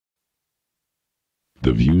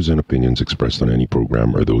The views and opinions expressed on any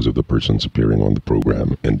program are those of the persons appearing on the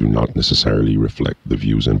program and do not necessarily reflect the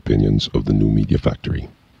views and opinions of the New Media Factory.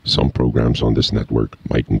 Some programs on this network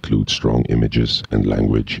might include strong images and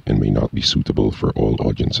language and may not be suitable for all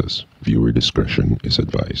audiences. Viewer discretion is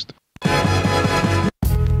advised.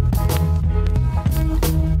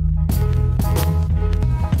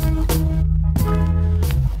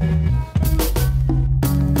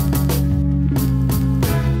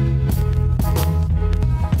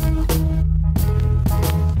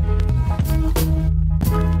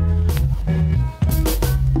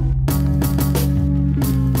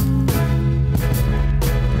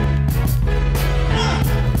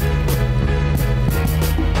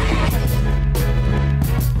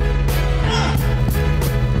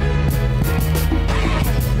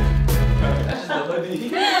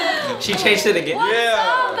 She changed it again. What's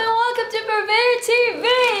up, and welcome to PurveyrTV.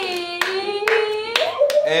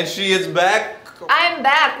 And she is back. I'm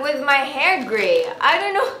back with my hair gray. I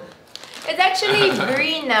don't know. It's actually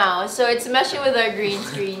green now, so it's meshing with our green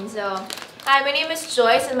screen. So, hi, my name is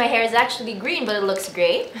Joyce, and my hair is actually green, but it looks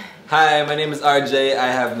gray. Hi, my name is RJ. I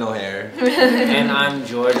have no hair. And I'm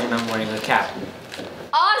George, and I'm wearing a cap.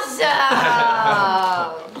 Awesome.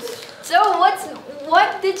 So what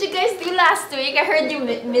did you guys do last week? I heard you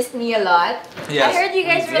missed me a lot. Yes, I heard you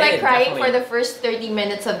guys were like crying for the first 30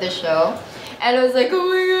 minutes of the show. And I was like, oh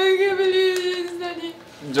my god, I can't believe it's not it.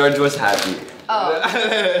 George was happy. Oh.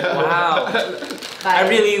 Wow. Bye. I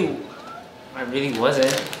really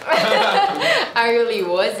wasn't. I really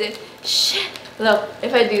wasn't. Shit. Look,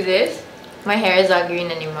 if I do this, my hair is not green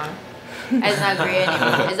anymore. It's not gray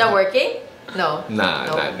anymore. Is that working? No. Nah,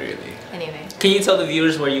 nope. not really. Anyway. Can you tell the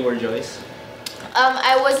viewers where you were, Joyce?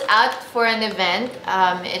 I was out for an event.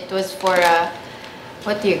 It was for a,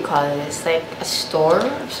 what do you call this? Like a store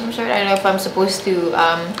of some sort. I don't know if I'm supposed to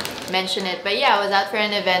mention it, but yeah, I was out for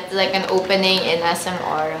an event, like an opening in SM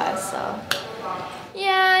Aura. So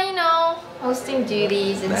yeah, you know, hosting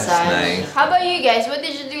duties and That's such. nice. How about you guys? What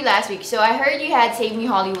did you do last week? So I heard you had Save Me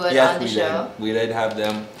Hollywood Yes, on the show. We did have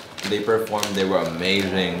them. They performed. They were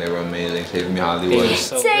amazing. They were amazing. Save Me Hollywood.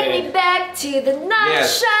 So Take great. me back to the night,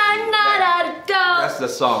 Yes. shine, not out of dawn. That's the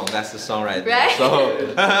song. That's the song right there. Right? So,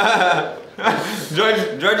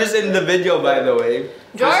 George is in the video, by the way.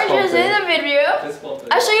 George is in the video. I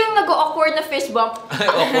Siya yung nag-awkward na fist bump.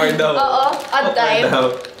 Awkward daw. Oo, on time.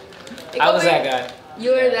 I was that guy.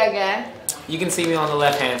 You were that guy. You can see me on the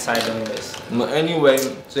left-hand side doing this. Anyway,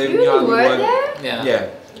 Save Me You Hollywood. were there? Yeah. Yeah.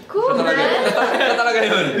 Cool, man.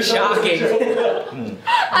 Talaga yun. Shocking.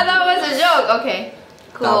 I thought it was a joke. Okay.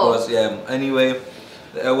 Cool. Tapos, yeah. Anyway,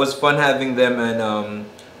 it was fun having them, and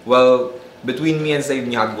well, between me and Save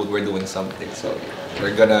Me Hollywood, we're doing something. So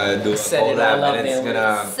we're gonna do a Set it collab, all up, and it's man.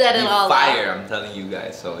 gonna Set it be all fire. I'm telling you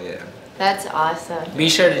guys. So yeah. That's awesome. Be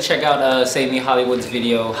sure to check out Save Me Hollywood's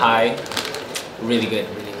video, Hi. Really good,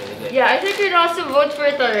 really good. Yeah, I think you'd also vote for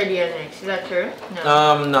it already, Alex. Is that true?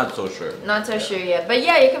 No. Not so sure. Not so sure yet. But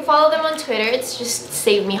yeah, you can follow them on Twitter. It's just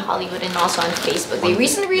Save Me Hollywood, and also on Facebook. They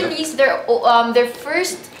recently released their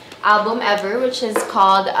first album ever, which is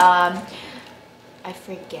called I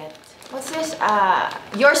forget. What's this?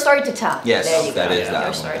 Your Story to Tell. Yes, there you that go. is the Your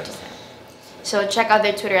album. Story to Tell. So check out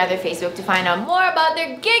their Twitter and their Facebook to find out more about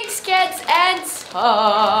their gig skets and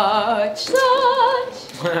such.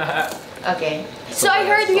 Okay. So I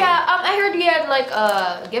heard we had like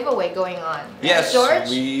a giveaway going on. Yes, George?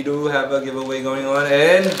 we do have a giveaway going on,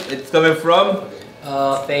 and it's coming from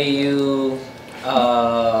Fayu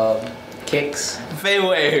Kicks.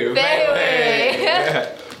 Fayway. Fayway.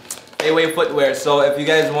 Fayway footwear. So if you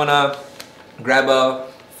guys wanna grab a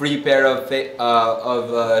free pair of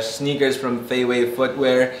sneakers from Fayway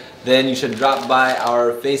Footwear, then you should drop by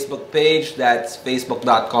our Facebook page. That's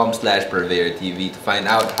facebook.com/PurveyrTV to find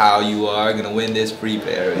out how you are gonna win this free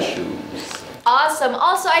pair of shoes. Awesome.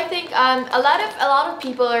 Also, I think a lot of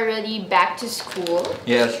people are already back to school.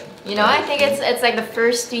 Yes. You know, I think it's like the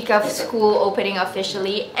first week of school opening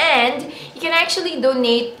officially, and you can actually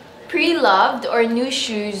donate pre-loved or new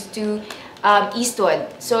shoes to Eastwood.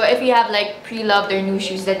 So if you have like pre-loved or new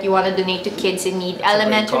shoes that you want to donate to kids in need,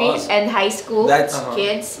 elementary and high school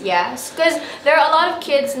kids, yes, because there are a lot of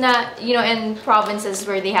kids not, you know, in provinces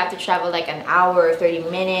where they have to travel like an hour, 30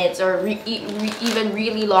 minutes, or even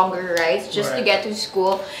really longer rides just to get to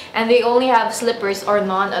school, and they only have slippers or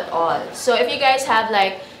none at all. So if you guys have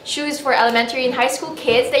like shoes for elementary and high school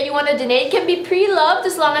kids that you want to donate, can be pre-loved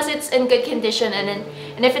as long as it's in good condition, and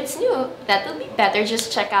if it's new, that will be better.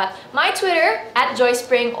 Just check out my Twitter at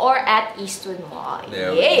JoySpring or at Eastwood Mall.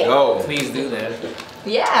 There we go. Please do that.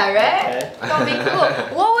 Yeah, right? Okay. That'll be cool.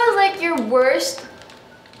 What was like your worst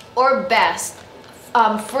or best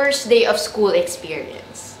first day of school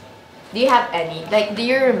experience? Do you have any? Like, do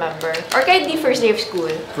you remember? Or kahit the first day of school?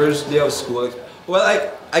 First day of school. Well,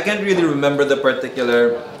 I can't really remember the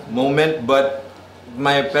particular moment, but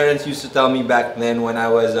my parents used to tell me back then when I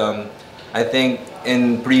was I think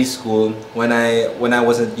in preschool when I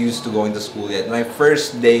wasn't used to going to school yet. My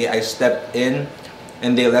first day I stepped in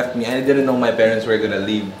and they left me. I didn't know my parents were gonna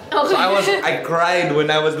leave. So I cried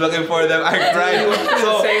when I was looking for them. I cried.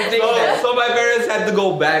 So my parents had to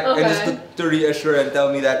go back and just to reassure and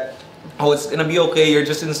tell me that, oh, it's gonna be okay, you're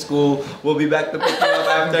just in school, we'll be back to pick you up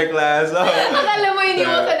after class. Akala mo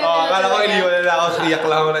iniwan ka na nila akala ko talaga. iniwan nila ako, iyak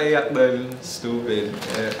lang ako na iyak dun. Stupid.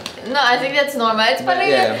 Yeah. No, I think that's normal. It's funny.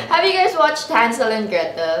 yeah. Have you guys watched Hansel and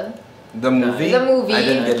Gretel? The movie? The movie. I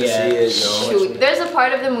didn't get to see it, yo. Shoot, there's a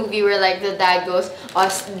part of the movie where like the dad goes, "Oh,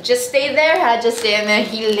 just stay there, just stay," and then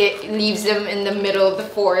he leaves them in the middle of the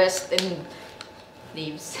forest and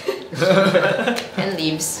leaves. And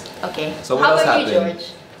leaves. Okay. So what How else about you, happened?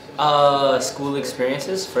 George? School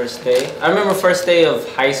experiences, first day. I remember first day of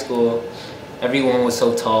high school, everyone was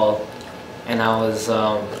so tall, and I was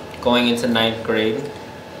going into 9th grade,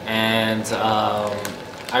 and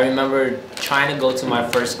I remember trying to go to my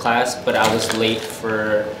first class, but I was late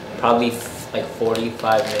for probably like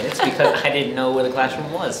 45 minutes because I didn't know where the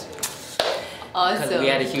classroom was. Because Awesome. we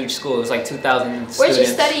had a huge school. It was like 2,000 students. Where'd you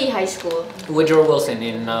study high school? Woodrow Wilson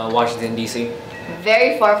in Washington, D.C.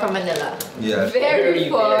 Very far from Manila. Yeah. Very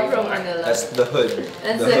far very from far. Manila. That's the hood.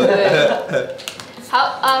 That's the hood.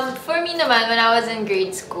 How for me naman, when I was in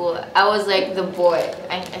grade school, I was like the boy.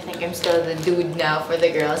 I think I'm still the dude now for the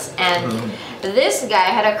girls. And this guy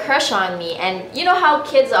had a crush on me. And you know how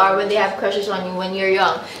kids are when they have crushes on you when you're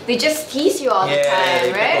young. They just tease you all the they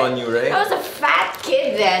time, right? pick on you, right? I was a fat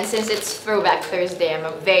kid then, since it's Throwback Thursday.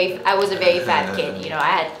 I was a very fat kid. You know,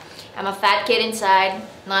 I'm a fat kid inside.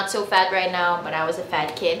 Not so fat right now, but I was a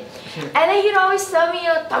fat kid. And then he'd always tell me,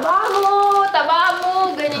 taba mo,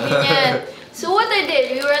 ganyan, ganyan. So what I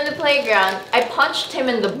did, we were in the playground, I punched him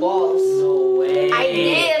in the balls. No way. I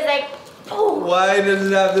did, it's like, oh. Why does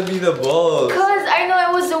it have to be the balls? Because I know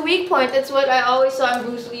it was the weak point. That's what I always saw in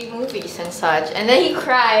Bruce Lee movies and such. And then he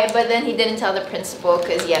cried, but then he didn't tell the principal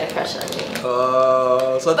because he had a crush on me.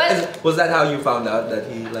 Was that how you found out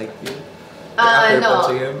that he liked you? After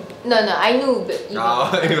punching him? No, I knew. But You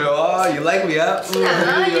like me up?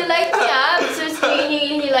 Nah, you like me up. So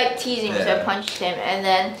he liked teasing me, so I punched him, and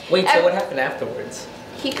then. Wait, so what happened afterwards?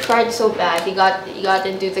 He cried so bad. He got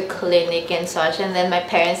into the clinic and such, and then my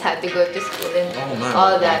parents had to go to school and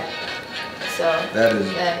all that. So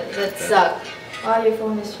that sucked. Oh, your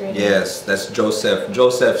phone is ringing. Yes, that's Joseph.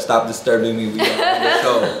 Joseph, stop disturbing me. We are on the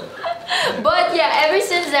show. But yeah, ever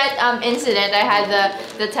since that incident, I had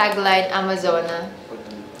the tagline Amazona.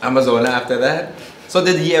 Amazona after that? So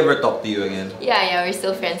did he ever talk to you again? Yeah, we're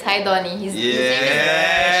still friends. Hi, Donnie. His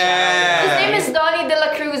Yeah. name is Donnie De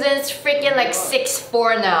La Cruz, and it's freaking like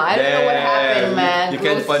 6'4" now. I don't know what happened, man. You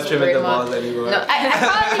can't punch him in the balls anymore. No, I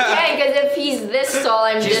probably can, because if he's this tall,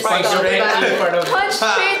 I'm Just this tall. punch straight in front of him. Punch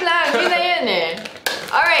straight lang. Yun na yun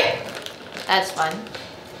eh. Alright. That's fun.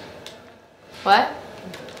 What?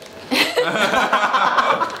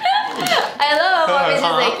 I love how mom is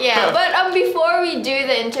just like, yeah. But before we do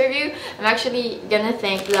the interview, I'm actually gonna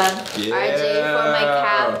thank RJ for my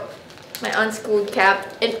cap, my unschooled cap.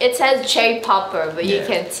 It says cherry popper, but you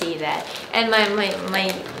can't see that. And my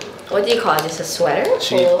what do you call this? A sweater?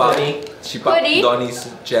 She popped Donnie's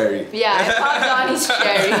cherry. Yeah, I popped Donnie's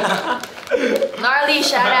cherry. Gnarly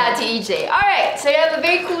shout out to EJ. Alright, so we have a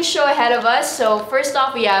very cool show ahead of us. So first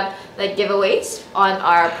off, we have like giveaways on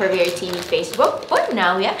our PurveyrTV Facebook. But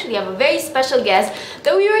now we actually have a very special guest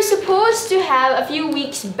that we were supposed to have a few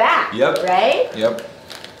weeks back. Yep. Right? Yep.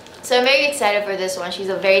 So I'm very excited for this one. She's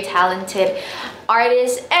a very talented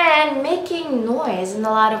artist and making noise in a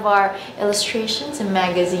lot of our illustrations and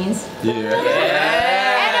magazines. Yeah.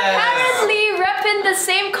 And apparently repping the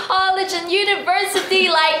same college and university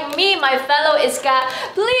like me, my fellow Iska.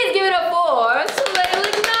 Please give it up for Soleil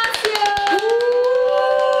Ignacio!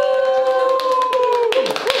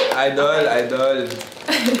 Idol.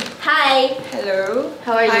 Hi! Hello.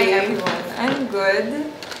 How are Hi you? everyone. I'm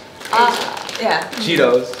good. Yeah.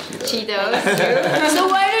 Cheetos. Cheetos. So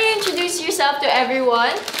why don't you introduce yourself to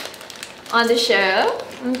everyone on the show?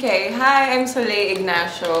 Okay. Hi, I'm Soleil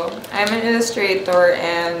Ignacio. I'm an illustrator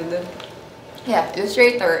and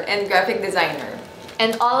graphic designer.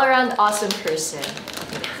 An all-around awesome person.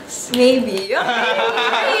 Maybe. Yeah,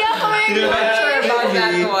 Not sure about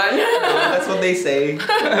that one. That's what they say.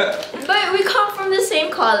 But we come from the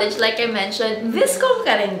same college, like I mentioned. Viscom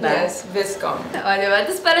ka rin ba? Yes, Viscom. O, diba?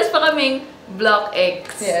 Tapos pares pa kaming Block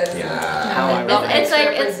X. Yes. Yeah. How ironic. It's like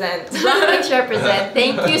represent Block X represent.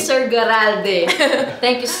 Thank you, Sir Garalde.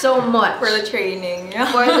 Thank you so much for the training.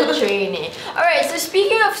 for the training. All right. So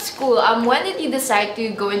speaking of school, when did you decide to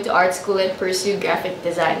go into art school and pursue graphic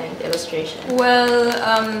design and illustration? Well,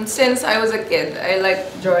 since I was a kid, I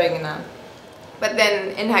liked drawing na. But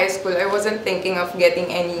then in high school, I wasn't thinking of getting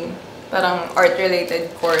any parang art-related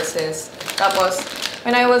courses. Tapos,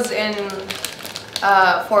 when I was in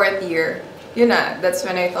 4th year, that's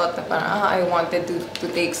when I thought na parang, I wanted to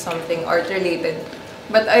take something art-related.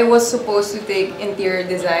 But I was supposed to take interior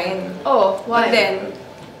design. Oh, why? But then,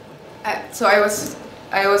 so I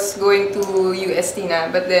was going to UST na,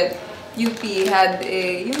 but then UP had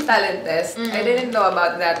yung talent test. I didn't know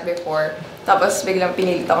about that before. Tapos biglang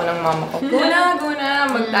pinilit ako ng mama ko, go na,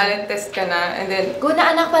 mag-talent test ka na. And then, Go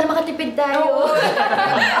na anak para makatipid tayo.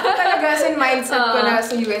 ako talaga sin mindset ko na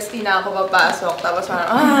sa UST na ako papasok. Tapos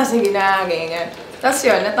parang, sige na, ganyan. Tapos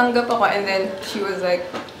yun, natanggap ako and then she was like,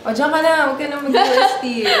 dyan ka na, huwag ka na mag-UST.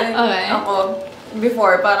 And Okay. ako,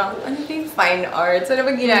 before, parang, ano ba yung fine arts? Ano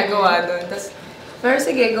ba ginagawa doon? Tapos, pero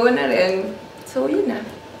sige, go na rin. So, yun na.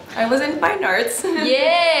 I was in fine arts.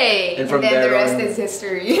 Yay! And And from then the there rest on, is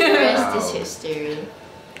history. The rest is history.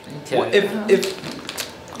 Well,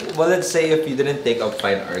 well, let's say if you didn't take up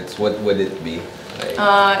fine arts, what would it be? Like,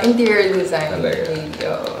 Interior design. Talaga. Maybe,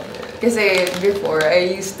 kasi before,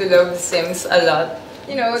 I used to love Sims a lot.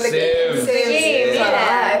 You know, like Sims. Sims.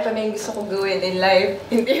 Yeah. Ito na yung gusto ko gawin in life.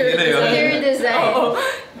 Interior Yun na yun. design. Interior design. Oo.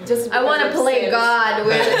 Just I want to because of play Sims. God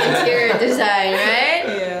with interior design, right?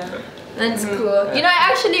 Yeah. That's cool. You know,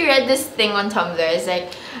 I actually read this thing on Tumblr. It's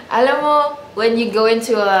like, alam mo, when you go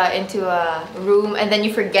into a room and then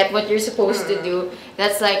you forget what you're supposed to do,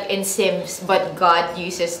 that's like in Sims, but God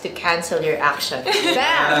uses to cancel your action.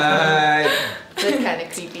 Bam! That's kind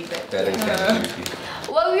of creepy, but that is yeah. kind of creepy.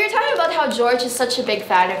 Well, we were talking about how George is such a big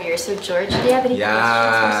fan of yours. So, George, do you have any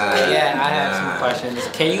questions? Yeah, I have some questions.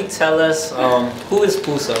 Can you tell us who is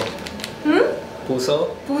Puso?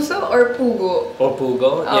 Puso? Puso or Pugo? Or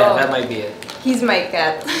Pugo? Yeah, Oh. that might be it. He's my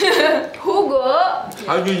cat. Hugo?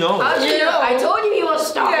 How do you know? How'd you know? I told you he was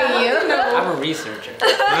stalking Yeah, you. I'm a researcher.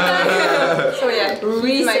 So yeah,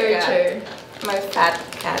 he's my cat. Researcher. My fat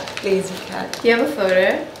cat, lazy cat. Do you have a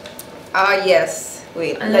photo? Yes.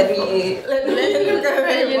 Wait, I let love me look at my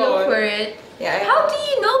Let you look phone. for it. Yeah. How do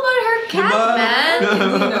you know about her cat, Diba? man?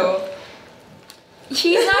 You know.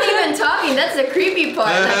 She's not even talking. That's the creepy part.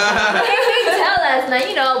 Like, hey, tell us. Now,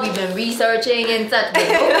 you know, we've been researching and such.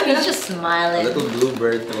 Oh, he's just A smiling. little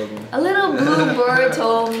bluebird told me. A little blue bird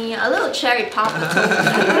told me. A little cherry pop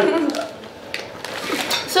told me.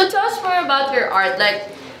 So tell us more about your art. Like,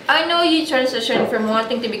 I know you transitioned from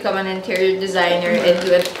wanting to become an interior designer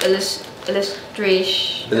into an illustration.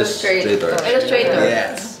 Illustrator. Illustrator.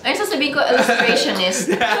 Yes. Ay, sasabihin ko illustrationist.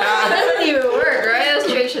 It doesn't even work, right?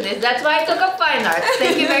 Illustrationist. That's why I took up fine arts.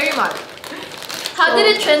 Thank you very much. How did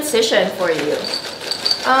it transition for you?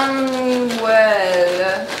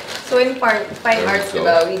 Well, so in fine arts,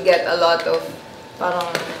 diba, we get a lot of parang,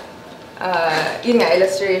 yun nga,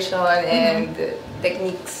 illustration and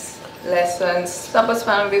techniques, lessons. Tapos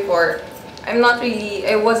parang before, I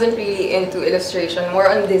wasn't really into illustration, more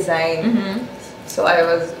on design. So I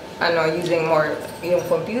was, using more yung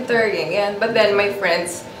computer, ganyan. But then my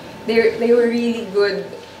friends, they were really good.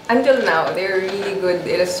 Until now, they're really good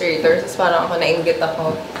illustrators. Tapos parang ako nainggit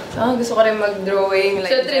ako. So, gusto ko rin mag-drawing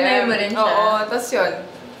like So, trinay them. mo rin siya? Oo, tapos yun.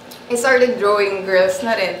 I started drawing girls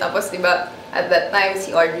na rin. Tapos, diba, at that time,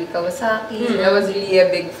 si Audrey Kawasaki. I was really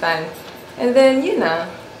a big fan. And then, yun na.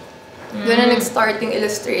 Doon na nag-start yung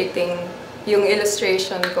yung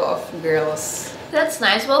illustration ko of girls. That's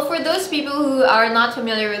nice. Well, for those people who are not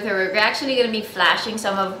familiar with her work, we're actually going to be flashing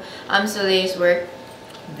some of Soleil's work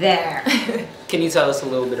there. Can you tell us a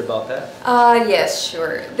little bit about that? Yes,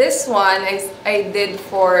 sure. This one I did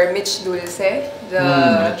for Mitch Dulce, the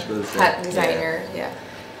Mitch Dulce. hat designer. Yeah.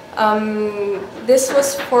 This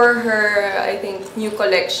was for her, I think, new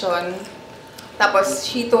collection. Tapos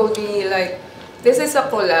she told me like, this is a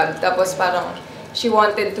collab. Tapos parang she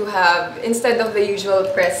wanted to have, instead of the usual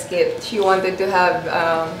press kit, she wanted to have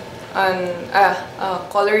a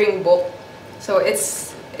coloring book. So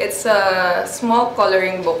it's a small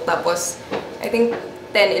coloring book. Tapos I think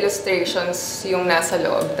 10 illustrations yung nasa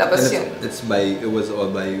loob. Tapos yun. It was all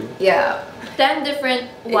by you? Yeah. 10 different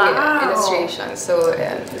Illustrations. So,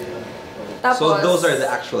 tapos, So those are the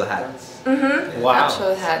actual hats? Wow.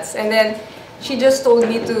 actual hats. And then, she just told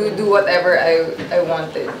me to do whatever I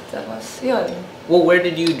wanted. Tapos, yun. Well, where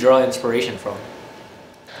did you draw inspiration from?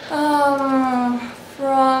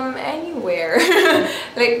 From anywhere.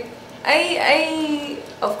 Like,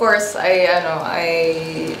 of course,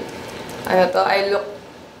 I look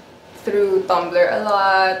through Tumblr a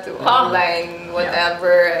lot, online,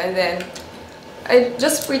 whatever, and then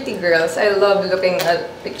just pretty girls. I love looking at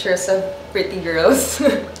pictures of pretty girls.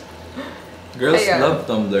 Girls love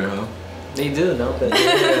Tumblr, huh? They do, no?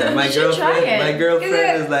 Yeah, my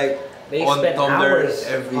girlfriend is like They on spend Tumblr hours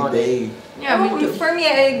every on day. Yeah, me too. For me,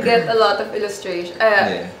 I get a lot of inspiration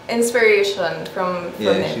from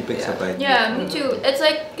it. She picks up ideas. Yeah, me too. It's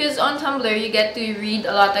like, because on Tumblr, you get to read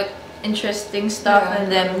a lot of interesting stuff,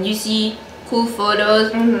 and then you see cool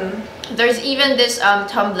photos. There's even this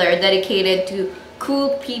Tumblr dedicated to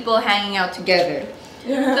cool people hanging out together. So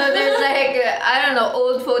there's like, I don't know,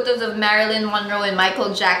 old photos of Marilyn Monroe and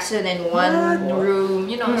Michael Jackson in one room,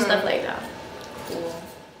 you know, stuff like that.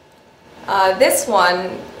 This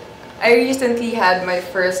one, I recently had my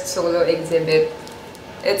first solo exhibit.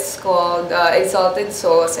 It's called Exalted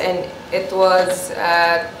Souls, and it was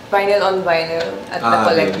at Vinyl on Vinyl at the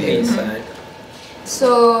Collective.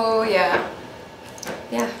 So yeah.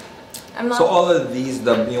 I'm not So all of these,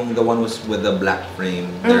 the one was with the black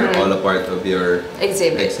frame, they're all a part of your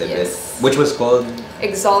exhibit. Yes. which was called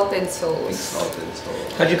Exalted Souls. Exalted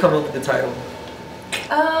Souls. How'd you come up with the title?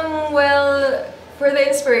 Well, for the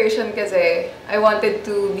inspiration kasi, I wanted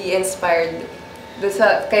to be inspired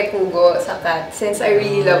kay Pugo sa cat, since I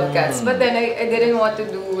really love cats. But then I didn't want to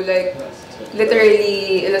do like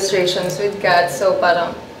literally illustrations with cats. So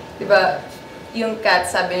parang, di ba, yung cat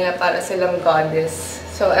sabi nila para silang goddess.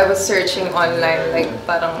 So I was searching online like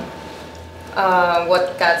parang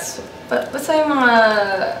what cats, basta yung mga,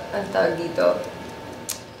 ang tawag dito,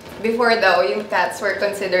 before daw, yung cats were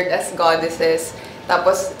considered as goddesses.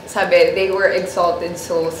 Tapos sabi, they were exalted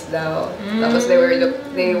souls daw. Tapos they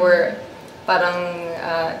were parang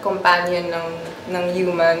companion ng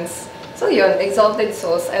humans. So yun, exalted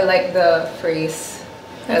souls. I like the phrase.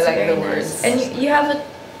 That's I like the very words. nice. And you have a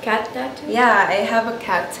cat tattoo? Yeah, I have a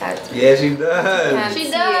cat tattoo. Yeah, she does. Can't She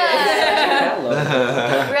see does.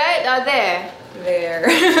 Right? Oh, there. There.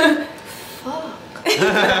 Fuck.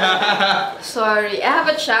 Sorry, I have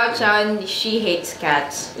a chow chow and she hates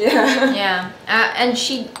cats. Yeah. Yeah, and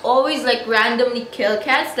she always like randomly kill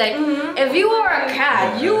cats. Like, if you were a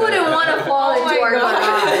cat, you wouldn't want to fall Oh into my our God.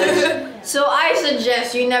 garage. So I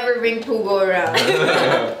suggest you never bring Pugo around.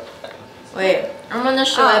 Wait, I'm gonna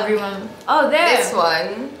show everyone. Oh, there. This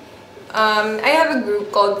one. I have a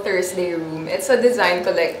group called Thursday Room. It's a design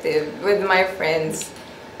collective with my friends.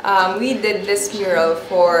 We did this mural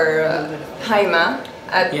for Haima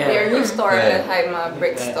at their new store at Haima,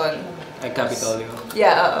 Brixton. At Capitolio.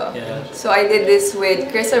 Yeah. Yeah. So I did this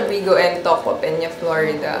with Chris Abrigo and Toco Peña,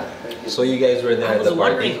 Florida. So you guys were there I at was the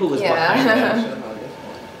wondering party? who was behind that.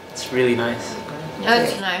 It's really nice.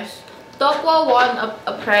 That's nice. Tokwa won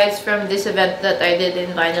a prize from this event that I did in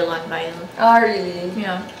Vinyl on Vinyl. Oh, really?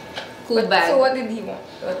 Yeah. Cool bag. So what did he want?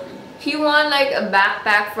 He won like a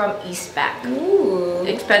backpack from Eastpak. Ooh.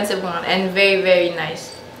 Expensive one and very, very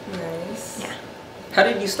nice. Nice. Yeah. How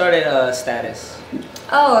did you start at Status?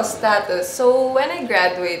 Oh, status. So when I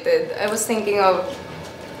graduated, I was thinking of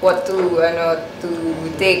what to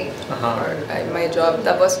take for my job.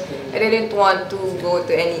 Tapos I didn't want to go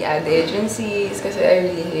to any ad agencies kasi I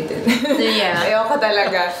really hated. Yeah. Ayoko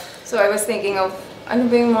talaga. So I was thinking of ano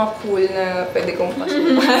ba yung mga cool na pwede kong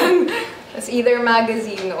pasukan. As either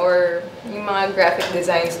magazine or yung mga graphic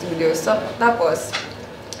design studios. So, tapos,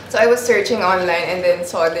 so I was searching online and then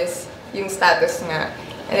saw this, yung status nga.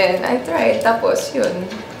 And then I tried. Tapos, yun,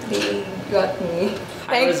 they got me.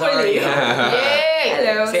 Thankfully. Yay!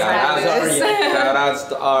 Hello, status. Shoutouts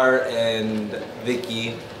to R and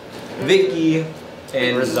Vicky. Vicky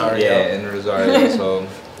and Rosario. Yeah, and Rosario. So,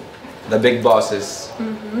 the big bosses.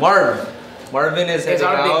 Marvin is heading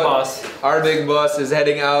our out. big boss. Our big boss is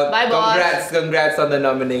heading out. Bye, boss. Congrats on the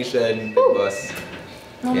nomination, big boss.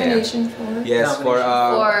 Nomination for? Yes, for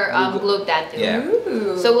Globe Tattoo. Yeah.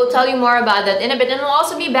 Ooh. So we'll tell you more about that in a bit, and we'll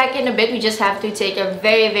also be back in a bit. We just have to take a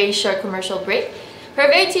very, very short commercial break.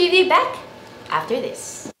 PurveyrTV back after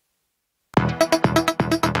this.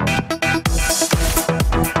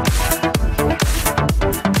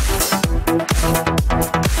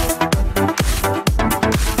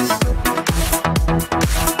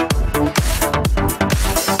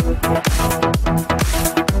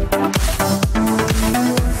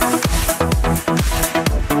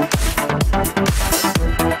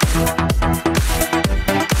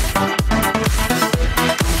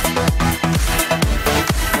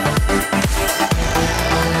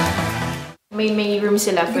 May room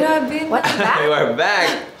sila for... Grabe. What? Back? We're back.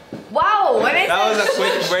 Wow! No, when I That was said... a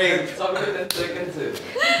quick break.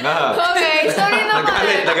 Nah. Okay, sorry naman.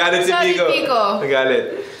 Nagalit si Sorry, Pico. Pico. Nagalit.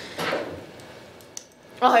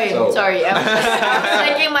 Okay, So- sorry. I was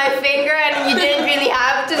clicking my finger and you didn't really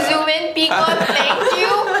have to zoom in, Pico. Thank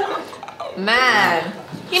you. Man.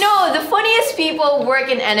 You know, the funniest people work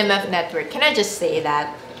in NMF Network. Can I just say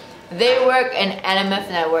that? They work in NMF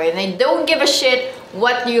Network and they don't give a shit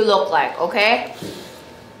what you look like, okay?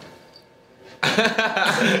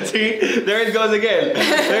 See? There it goes again.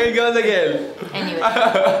 There it goes again. Anyway.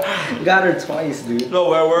 Got her twice, dude. No,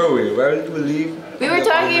 where were we? Where did we leave? We were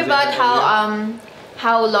talking about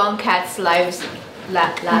how long cats' lives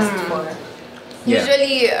last for. Yeah.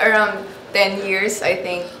 Usually around 10 years, I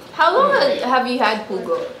think. How long have you had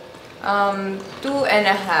Pugo?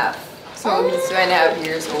 2.5. So he's 2.5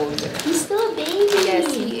 years old. He's still a baby.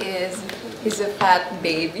 Yes, he is. He's a fat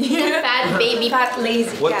baby. Fat baby. Fat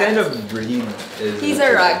lazy What cat. kind of breed is He's it?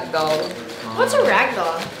 a ragdoll. What's a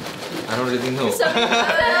ragdoll? I don't really know.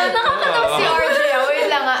 Nakakatawa si RJ. Wait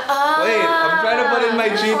lang ah. Wait, I'm trying to put in my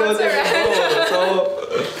Cheetos What's a and go. So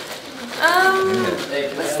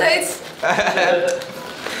Basta it's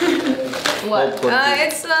What?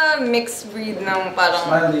 it's a mixed breed ng parang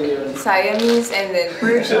Smiley. Siamese and then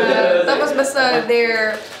Persian. Tapos basta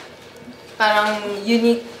their parang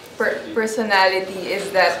unique personality is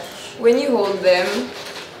that when you hold them,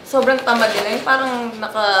 sobrang tamad nila. Yung parang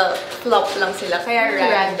naka-flop lang sila. Kaya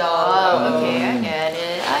Ragdoll. Okay, I get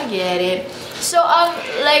it. I get it. So,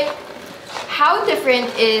 like, how different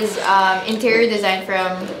is interior design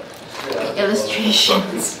from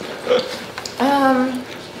illustrations?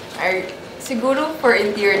 Siguro for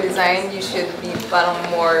interior design, you should be parang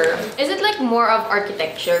more, Is it like more of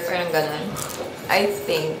architecture? Parang ganun? I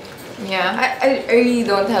think. Yeah. I really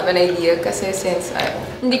don't have an idea kasi since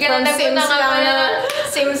Hindi ka na Sims lang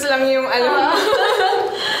Sims lang yung alam mo.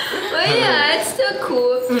 But yeah, it's still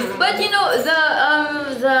cool. But you know,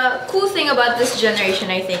 the cool thing about this generation,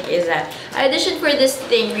 I think, is that I auditioned for this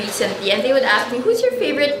thing recently, and they would ask me, "Who's your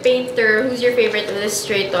favorite painter? Who's your favorite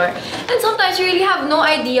illustrator?" And sometimes you really have no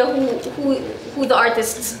idea who the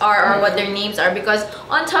artists are or what their names are, because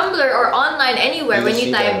on Tumblr or online anywhere, when you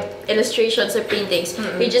type illustrations or paintings,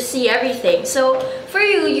 you just see everything. So for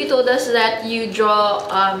you, you told us that you draw,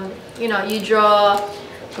 you draw.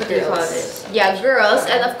 What do you call this? Yeah, girls,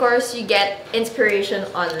 and of course you get inspiration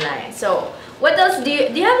online. So, what else do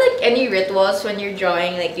you have like any rituals when you're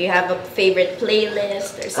drawing? Like, do you have a favorite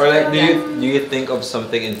playlist or or something? like do you think of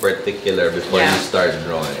something in particular before you start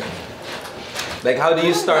drawing? Like, how do you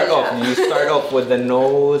start off? Do you start off with the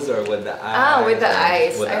nose or with the eyes? With the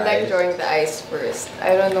eyes. With the I like eyes? drawing the eyes first.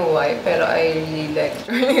 I don't know why, pero I really like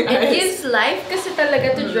drawing It eyes. gives life kasi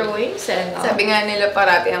talaga to drawings and Sabi nga nila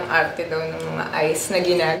parati ang arte daw ng mga eyes na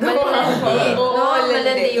ginagawa. Malandi. Oo, No,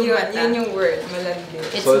 malandi yung yun, mata. yun yung word, malandi.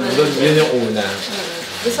 It's So, malandi. yun yung una.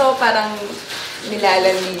 Gusto ko parang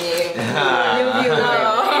nilalandi niya yung viewer.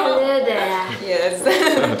 Yes.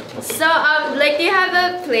 So, like, do you have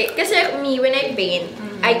a play? Kasi me, when I paint,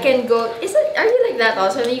 I can go, are you like that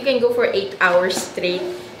also? You can go for 8 hours straight.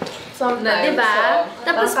 Sometimes. Diba?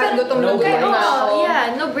 Tapos kahit gutom na okay, gutom na ako.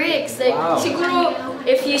 yeah, no breaks. Like, siguro,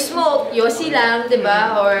 if you smoke, yosi lang,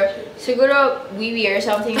 diba? Or, siguro, wiwi or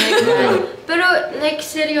something like that. Pero, like,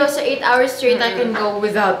 seryoso, 8 hours straight, I can go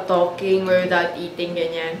without talking or without eating,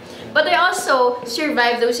 ganyan. But I also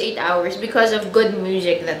survive those 8 hours because of good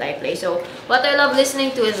music that I play. So, what I love listening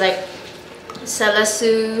to is, like,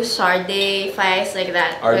 Salasu, Sarde, Faiz, like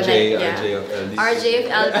that. RJ, Like, RJ of LDC. RJ of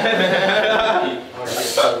LDC.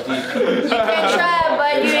 You can try,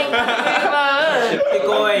 but you ain't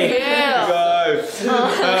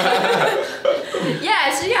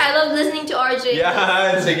Yeah, so yeah, I love listening to RJ.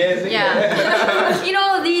 Yeah, sige. Yeah. You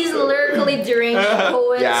know, these lyrically deranged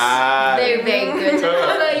poets, Yeah. they're very good. So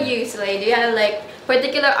how about you, Soleil? Do you have like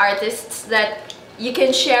particular artists that you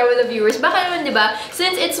can share with the viewers? Baka naman, di ba?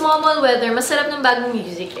 Since it's Momal weather, masarap ng bagong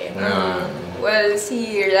music eh. Well,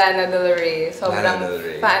 si Lana Del Rey, sobrang Lana Del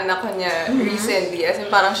Rey. fan ako niya recently. As in,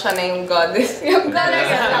 parang siya na yung goddess. Yung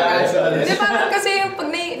goddess talaga. Di parang kasi yung pag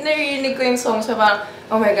narinig ko yung song siya, parang,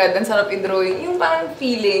 oh my God, ang sarap i-drawing. Yung parang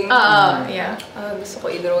feeling. Yeah. Gusto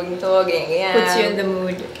ko i-drawing to, ganyan. Puts you in the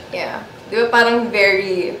mood. Yeah. Di ba parang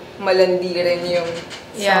very malandi rin yung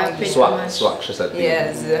Yeah, sound. pretty Swak, much. swak siya sa tingin.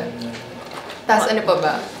 Yes. Tapos ano pa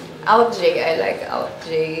ba? Alt J, I like Alt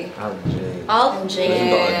J. Alt J. Listen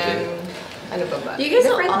to Alt J. Ano pa ba? Do you guys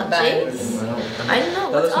know Different Alt bands. J's? I don't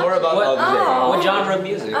know. Tell What's us more Alt J? about What- Alt J. What genre of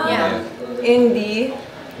music? Yeah. Indie.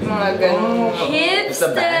 Mga ganun.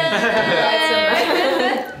 Hipster.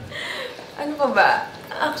 Ano pa ba?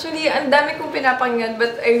 Actually, ang dami kong pinapakinggan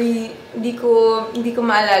but hindi ko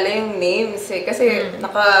maalala yung names eh. Kasi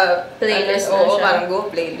Playlist na oo, siya. parang go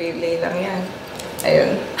play lang yan.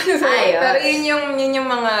 Ayun. Ayos. Pero yun yung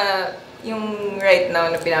mga, yung right now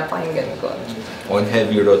na pinapakinggan ko. On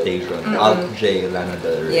heavy rotation. Alt J, Lana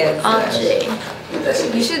Del Rey. Yes. Jay.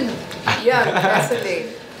 You should, that's a thing.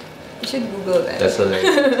 You should Google that. That's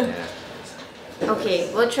hilarious. Yeah. Okay,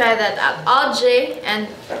 we'll try that out. Jay and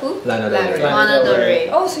who? Lana Del Rey. Lana Del Rey.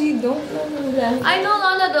 Oh, so you don't know that? I know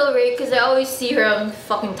Lana Del Rey because I always see her on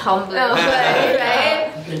fucking Tumblr, right?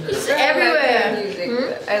 She's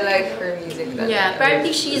everywhere. I like her music. Yeah,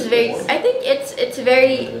 apparently she's very. I think it's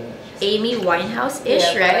very Amy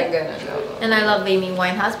Winehouse-ish, right? And I love Amy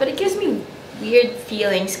Winehouse, but it gives me weird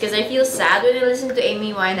feelings because I feel sad when I listen to Amy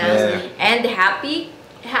Winehouse and happy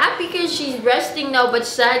because she's resting now, but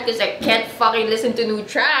sad because I can't fucking listen to new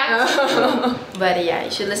tracks. But yeah,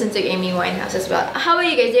 you should listen to Amy Winehouse as well. How about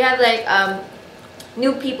you guys? Do you have like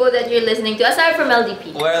new people that you're listening to aside from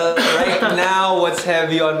LDP? Well, right now, what's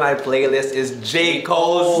heavy on my playlist is J.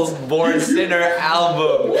 Cole's Born Sinner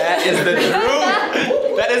album. That is the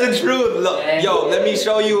truth. That is the truth. Look, yo, let me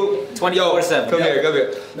show you. 24/7. Come here, come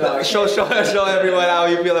here. No, Show everyone how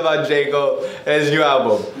you feel about J. Cole and his new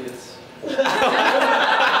album. What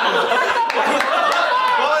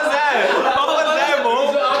was that? What was that, Mo?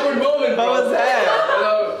 It's an awkward moment, bro. What was that?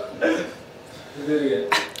 Do it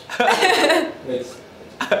again. Wait.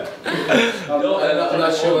 I'm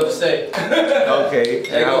not sure what to say. Okay.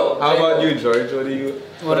 J. Cole. How about you, George?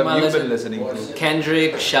 What am I have you been listening to?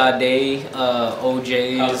 Kendrick, Sade,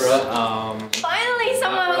 OJ's. Finally,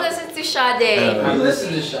 someone who listens to Sade. We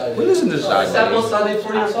listen to Sade. We listen to Sade. Sample Sade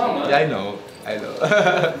for your song, Yeah, I know.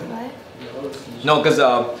 What? No, because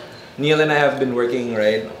Neil and I have been working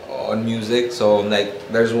on music, so like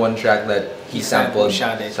there's one track that he sampled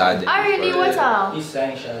Sade. Oh really? What song? He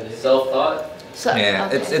sang Sade. Self-thought. So, Yeah,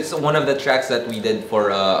 okay. it's one of the tracks that we did for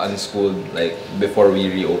Unschooled, like before we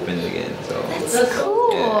reopened again. So That's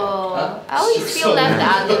cool. Huh? I always feel left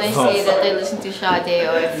out when I say that I listen to Sade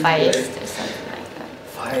or Feist or something like that.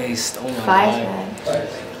 Feist. Oh my Feist, god. man.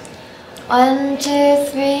 1, 2,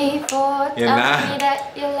 3, 4. Yun Tell na. me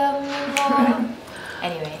that you love me more.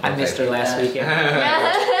 Anyway. I missed her last weekend.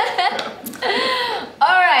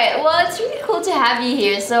 Alright, well, it's really cool to have you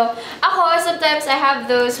here. So, ako, sometimes I have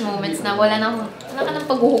those moments na wala nang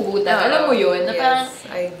paghuhugutan. Alam mo yun? Na parang, Yes,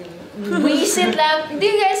 I do. recent lang. Do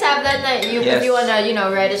you guys have that? Na if Yes. you wanna,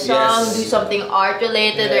 write a song, Yes. do something art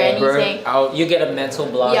related or anything. You get a mental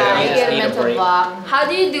block. Yeah, and you just get a need mental break. block. How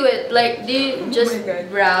do you do it? Like, do you just my God.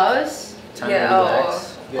 browse? Time to Yeah, oo.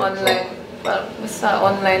 relax. Online. Parang basta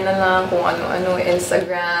online na lang kung ano-ano.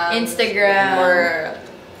 Instagram. Or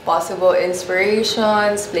possible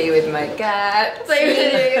inspirations. Play with my cat. Play with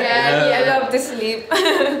your cat, I yeah. love to sleep.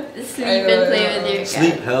 Sleep and play with your cat.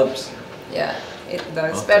 sleep helps. Yeah, it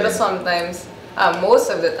does. Okay. Pero sometimes, most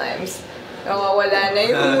of the times, nawawala na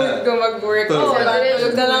yung mood ko mag-work. Oo, Kasi parang diretso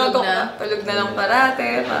tulog na lang ako. tulog na. Tulog na lang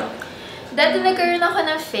parate. Parang, Dati nagkaroon ako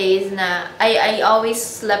ng phase na I always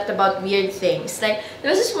slept about weird things. Like, there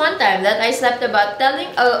was this one time that I slept about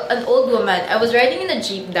telling an old woman, I was riding in a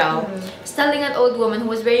jeep down, telling an old woman who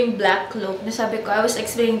was wearing black cloak, na sabi ko, I was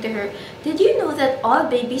explaining to her, did you know that all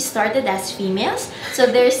babies started as females? So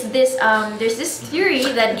there's this theory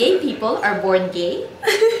that gay people are born gay.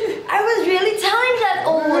 I was really telling that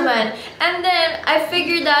old woman. And then I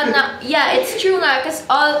figured out na, yeah, it's true nga, because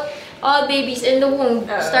all babies in the womb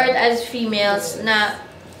start as females na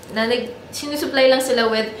sinusupply lang sila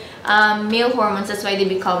with male hormones, that's why they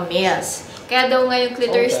become males. Kaya daw nga yung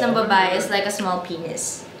clitoris ng babae is like a small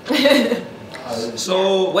penis.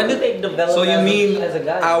 So When did they develop? So you mean as a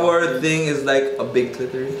guy? our thing is like a big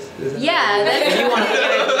clitoris? Is it? Yeah, that's You want to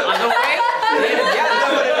get it other way?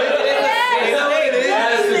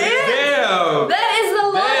 Damn! that is the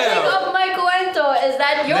logic Damn. of my cuento, is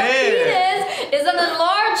that your Damn. penis is an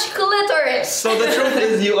enlarged clitoris. So the truth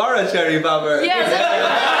is you are a cherry popper. Yes,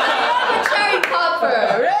 I'm a cherry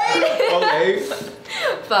popper, right? Okay.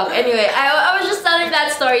 Fuck. Anyway, I was just telling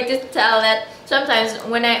that story to tell that sometimes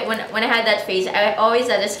when I had that phase, I always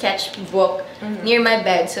had a sketchbook near my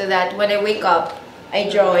bed so that when I wake up, I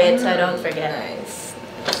draw it so I don't forget. nice.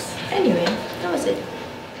 Anyway, that was it.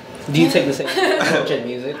 Do you take the same approach in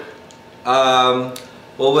music? Well,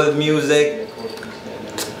 with music,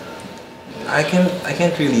 I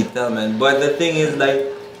can't really tell, man. But the thing is, like,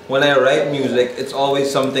 when I write music, it's always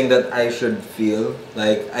something that I should feel.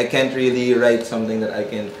 Like, I can't really write something that I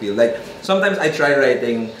can't feel. Like, sometimes I try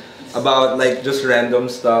writing about like just random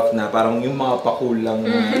stuff na parang yung mga pakul lang.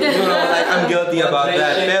 You know, like I'm guilty about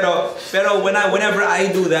that. Pero whenever I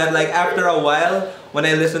do that, like after a while, when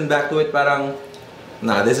I listen back to it, parang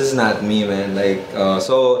nah, this is not me, man. Like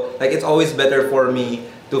so like it's always better for me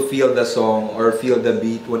to feel the song or feel the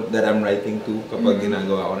beat that I'm writing to kapag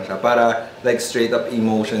ginagawa ko na siya. Para like straight up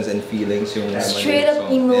emotions and feelings yung Straight up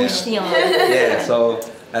song. emotion. Yeah, so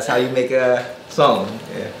that's how you make a song.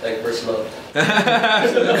 Yeah. Like first love.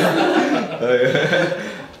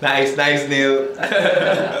 Nice, Neil.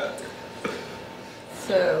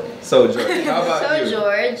 So George, how about So you?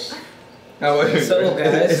 George, How about you? So, George?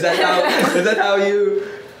 guys. Is that how you?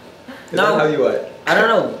 Is No. that how you what? I don't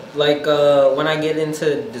know. Like when I get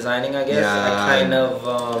into designing, I guess I Yeah. kind of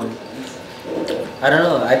I don't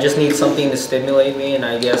know. I just need something to stimulate me, and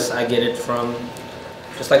I guess I get it from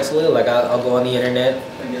just like Soleil. Like I'll go on the internet,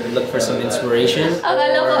 look for some inspiration.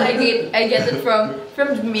 akala ko or- I get it from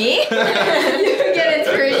me. You get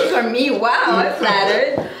inspiration from me. Wow, I'm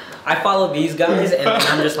flattered. I follow these guys, and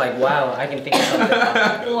I'm just like, wow, I can think of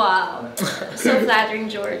something. Wow, so flattering,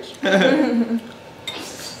 George.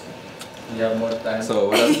 You have more time. So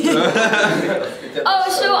what else? Oh,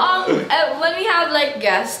 so when we have like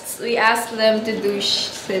guests, we ask them to do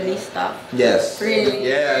silly stuff. Yes. Really?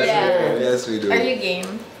 Yes. Yeah. Yes, we do. Are you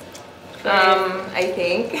game? I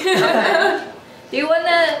think. Do you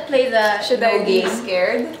wanna play the Should no I be game?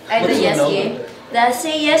 scared? And the What's the yes no? game? The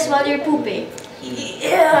say yes while you're pooping.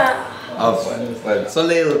 Yeah. But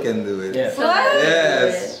Soleil can do it. Yeah. What?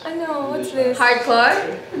 Yes. I know, what's this? Hardcore?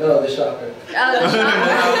 No, the shocker. Oh, the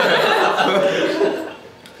shocker.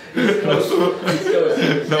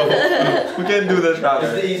 No, we can do the It's the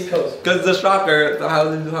shocker. East Coast. Cause the shocker. How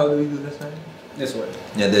do we do this one? This way.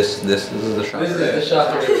 Yeah, this is the shocker. This is the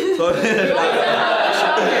shocker. So the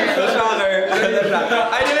shocker. I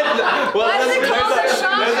didn't. Well, Why is it called the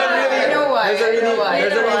shocker? You know why?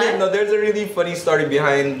 There's a really funny story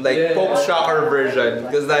behind like Yeah. Pope's shocker version.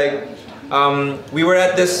 Cause like, we were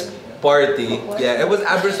at this party. Yeah, it was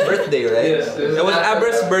Abra's birthday, right? Yes, It was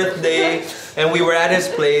Abra's birthday, and we were at his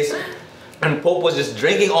place. And Pope was just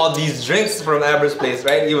drinking all these drinks from Abra's place,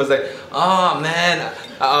 right? He was like, "Oh man,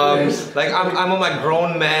 like I'm on my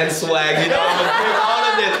grown man swag, you know. I'm gonna drink all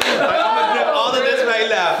of this. Like, I'm gonna drink all of this right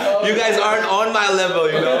now. You guys aren't on my level,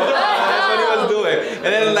 you know." That's what he was doing. And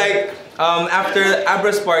then like after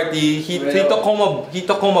Abra's party, he took home a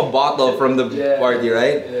bottle from the Yeah. party,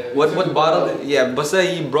 right? Yeah. What bottle? Yeah, basta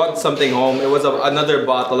he brought something home. It was another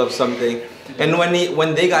bottle of something. And when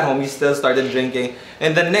they got home, he still started drinking.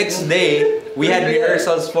 And the next day, we had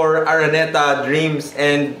rehearsals for Araneta Dreams.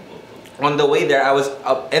 And on the way there, I was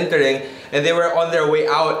entering, and they were on their way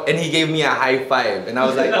out, and he gave me a high five. And I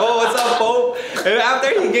was like, "Oh, what's up, Pope?" And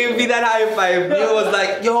after he gave me that high five, Neil was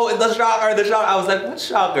like, "Yo, the shocker, the shocker." I was like, "What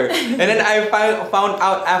shocker?" And then I found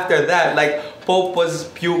out after that, like, Pope was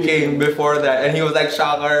puking before that, and he was like,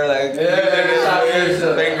 "Shocker," like using his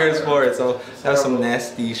fingers for it. So that was some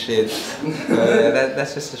nasty shit.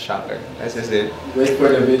 That's just a shocker. That's just it. Wait for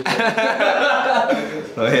the video.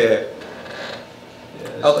 Oh yeah.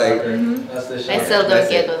 Yeah, Okay. shocker. That's the shocker. I still don't That's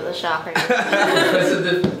get it. what the shocker. That's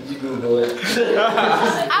a you Google it.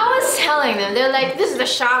 I was telling them, they're like, this is the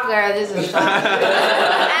shocker, this is the shocker.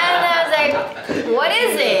 And I was like, what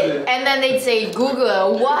is it? And then they'd say,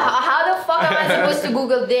 Google. Wow, how the fuck am I supposed to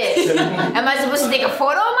Google this? Am I supposed to take a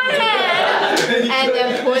photo of my hand and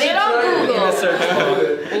then put it on Google?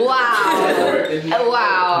 Wow.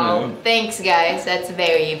 Wow. Thanks, guys. That's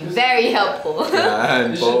very, very helpful. Yeah,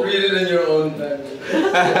 and You should Pope. read it in your own time.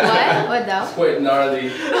 What? What now? It's quite gnarly.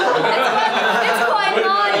 It's quite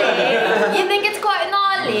gnarly. You think it's quite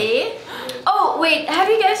gnarly? Oh, wait. Have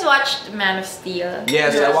you guys watched Man of Steel?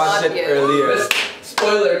 Yes, I watched it earlier.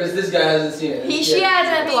 Spoiler, because this guy hasn't seen it. She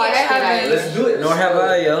hasn't watched it. guys. Let's do it. Nor have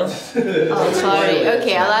I, yo. Oh, sorry.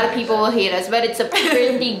 Okay, a lot of people will hate us, but it's a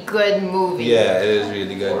pretty good movie. Yeah, it is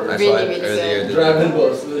really good. I saw Really, it really earlier. good. Dragon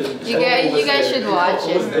Balls. You guys should watch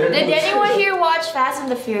it. Did anyone here watch Fast and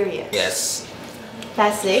the Furious? Yes.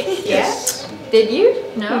 Fast 6? Yes. Yeah? Did you?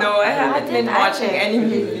 No? No, I haven't did been watching either. any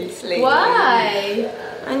movies lately. Why?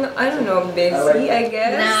 I don't know, busy, I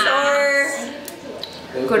guess. Nah.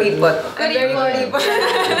 Or kuripot. Very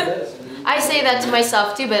Kuripot. I say that to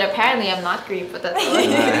myself too, but apparently I'm not kuripot at all.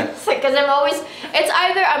 Because I'm always, it's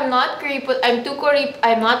either I'm not kuripot, I'm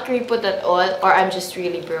not kuripot at all, or I'm just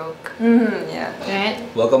really broke. Yeah. Right?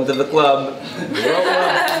 Welcome to the club.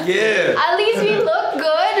 Welcome. Yeah. At least we look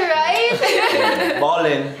good, right?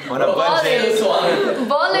 Ballin' on a budget.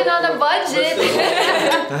 Balling on a budget.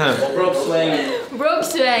 Broke swinging. Broke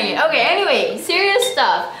swinging. Okay, anyway, serious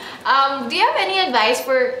stuff. Do you have any advice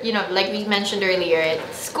for, like we mentioned earlier,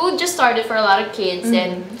 school just started for a lot of kids,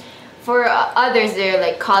 and for others, they're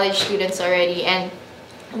like college students already. And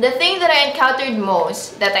the thing that I encountered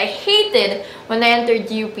most, that I hated when I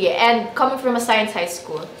entered UP, and coming from a science high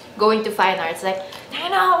school, going to fine arts, like,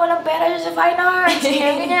 no, walang pera sa fine arts,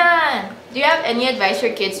 ganyan. Do you have any advice for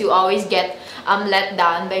kids who always get let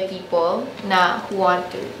down by people who want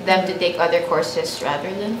them to take other courses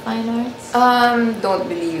rather than fine arts? Don't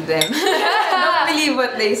believe them. Don't believe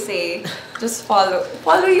what they say. Just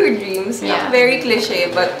follow your dreams. Yeah. Very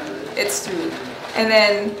cliche, but it's true. And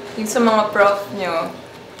then, yung sa mga prof nyo,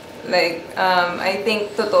 like, I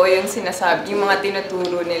think totoo yung sinasabi, yung mga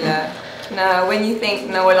tinuturo nila, na when you think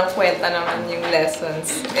na walang kwenta naman yung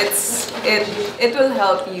lessons, it will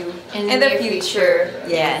help you in the future.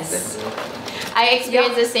 Yes. I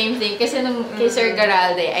experienced the same thing kasi nung kay Sir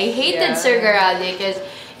Garalde. I hated Sir Garalde because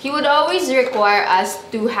he would always require us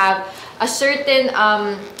to have a certain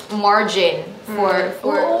margin for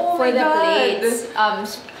the plates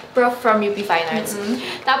from UP Fine Arts.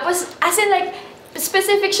 Tapos, as in like,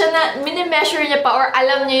 specific siya na mini-measure niya pa or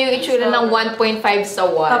alam niya yung itsura ng 1.5 sa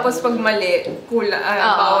 1. Tapos pag mali,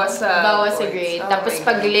 bawas sa grade. Tapos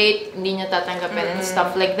pag late, hindi niya tatanggapin and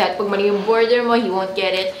stuff like that. Pag mali yung border mo, he won't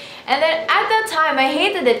get it. And then at that time, I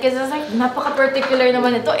hated it because I was like, napaka-particular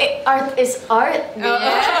naman ito. Art is art.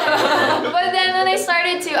 But then when I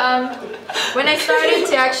started to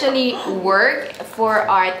actually work for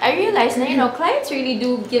art, I realized that, clients really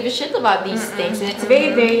do give a shit about these things, and it's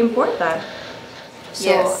very, very important.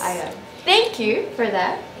 So, thank you for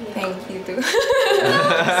that. Thank you too.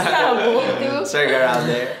 Sir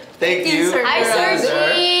Garalde. Thank you. Hi,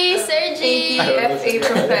 Sergi. FA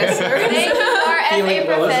professor. Thank you, our FA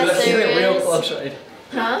professors.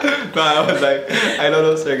 Huh? No, I was like, I don't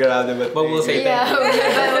know Sir Garalde, but we'll say thank you.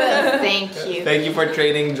 Thank you. Thank you for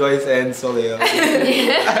training Joyce and Soleil.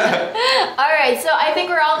 Alright, so I think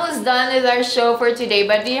we're almost done with our show for today,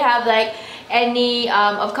 but do you have like any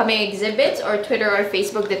upcoming exhibits or Twitter or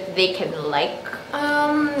Facebook that they can like?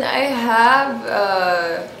 I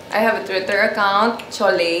have a Twitter account,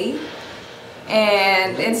 Soleil,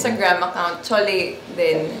 and Instagram account, Soleil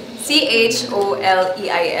din, CHOLEIL.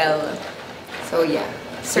 So yeah,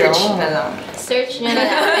 search na lang. Search nyo na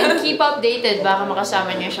lang and keep updated, baka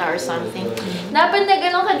makasama nyo siya or something. Dapat na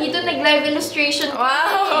ganun ka dito, nag-live illustration.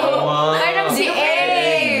 Wow! Parang si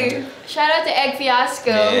Egg! Shout out to Egg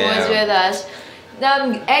Fiasco who was with us.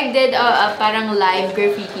 Egg did parang live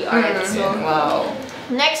graffiti art. So, wow.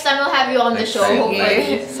 Next time we'll have you on the show,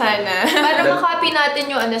 hopefully. Sana. Para makopy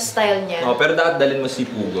natin yung style niya. Pero dapat dalhin mo si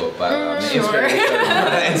Pugo para may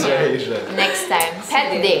inspiration. Next time.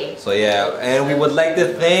 Pet Day. So yeah, and we would like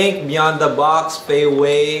to thank Beyond the Box,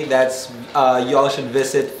 Feyway. That's, you all should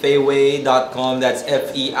visit feyway.com. That's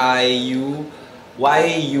FEIUYUE.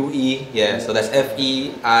 Yeah, so that's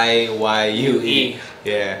FEIYUE.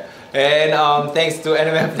 Yeah. And thanks to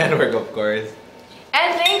NMF Network, of course.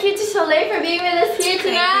 And thank you to Soleil for being with us here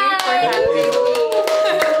tonight. Thank you for having me.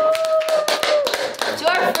 To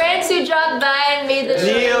our friends who dropped by and made the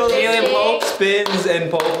show. Neil and Pope, Spins and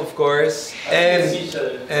Pope, of course. And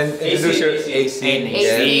introduce your AC.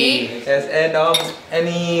 Yes, and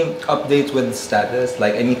any updates with status?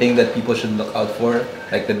 Like anything that people should look out for?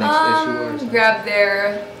 Like the next issue or something? Grab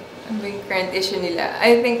their current issue nila.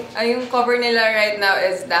 I think yung cover nila right now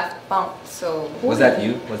is Daft Punk. So was that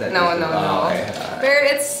you? Was that no, you? no. Okay. Pero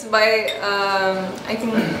it's by I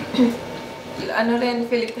think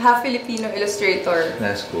half Filipino illustrator.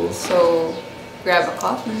 That's cool. So grab a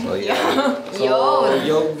copy. So yeah. Yo.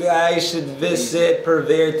 You guys should visit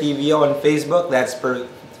PurveyrTV on Facebook. That's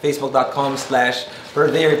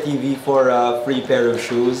facebook.com/PurveyrTV for a free pair of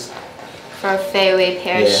shoes. For a Feyway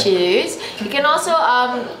pair of shoes. You can also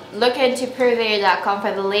look into purveyor.com for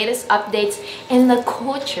the latest updates in the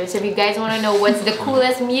culture. So if you guys want to know what's the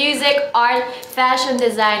coolest music, art, fashion,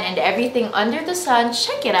 design, and everything under the sun,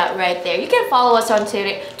 check it out right there. You can follow us on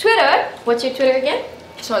Twitter. What's your Twitter again?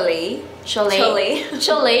 Soleil.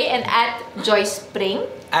 Soleil and at Joyce Spring.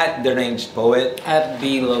 At The Ranged Poet. At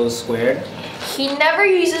Below Squared. He never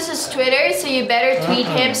uses his Twitter, so you better tweet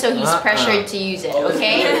him so he's pressured to use it,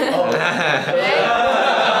 okay?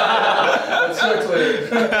 What's your Twitter?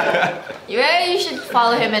 You should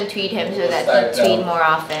follow him and tweet him so that he'll tweet more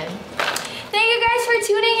often. Thank you guys for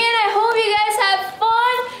tuning in. I hope you guys have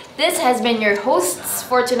fun. This has been your hosts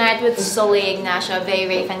for tonight with Soleil Ignacio, very,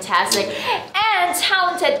 very fantastic and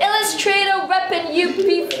talented illustrator repping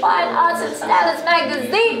UP Fine Arts and Stylist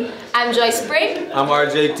Magazine. I'm Joyce Spring. I'm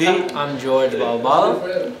RJT. I'm George Balbala.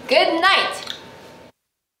 Good night.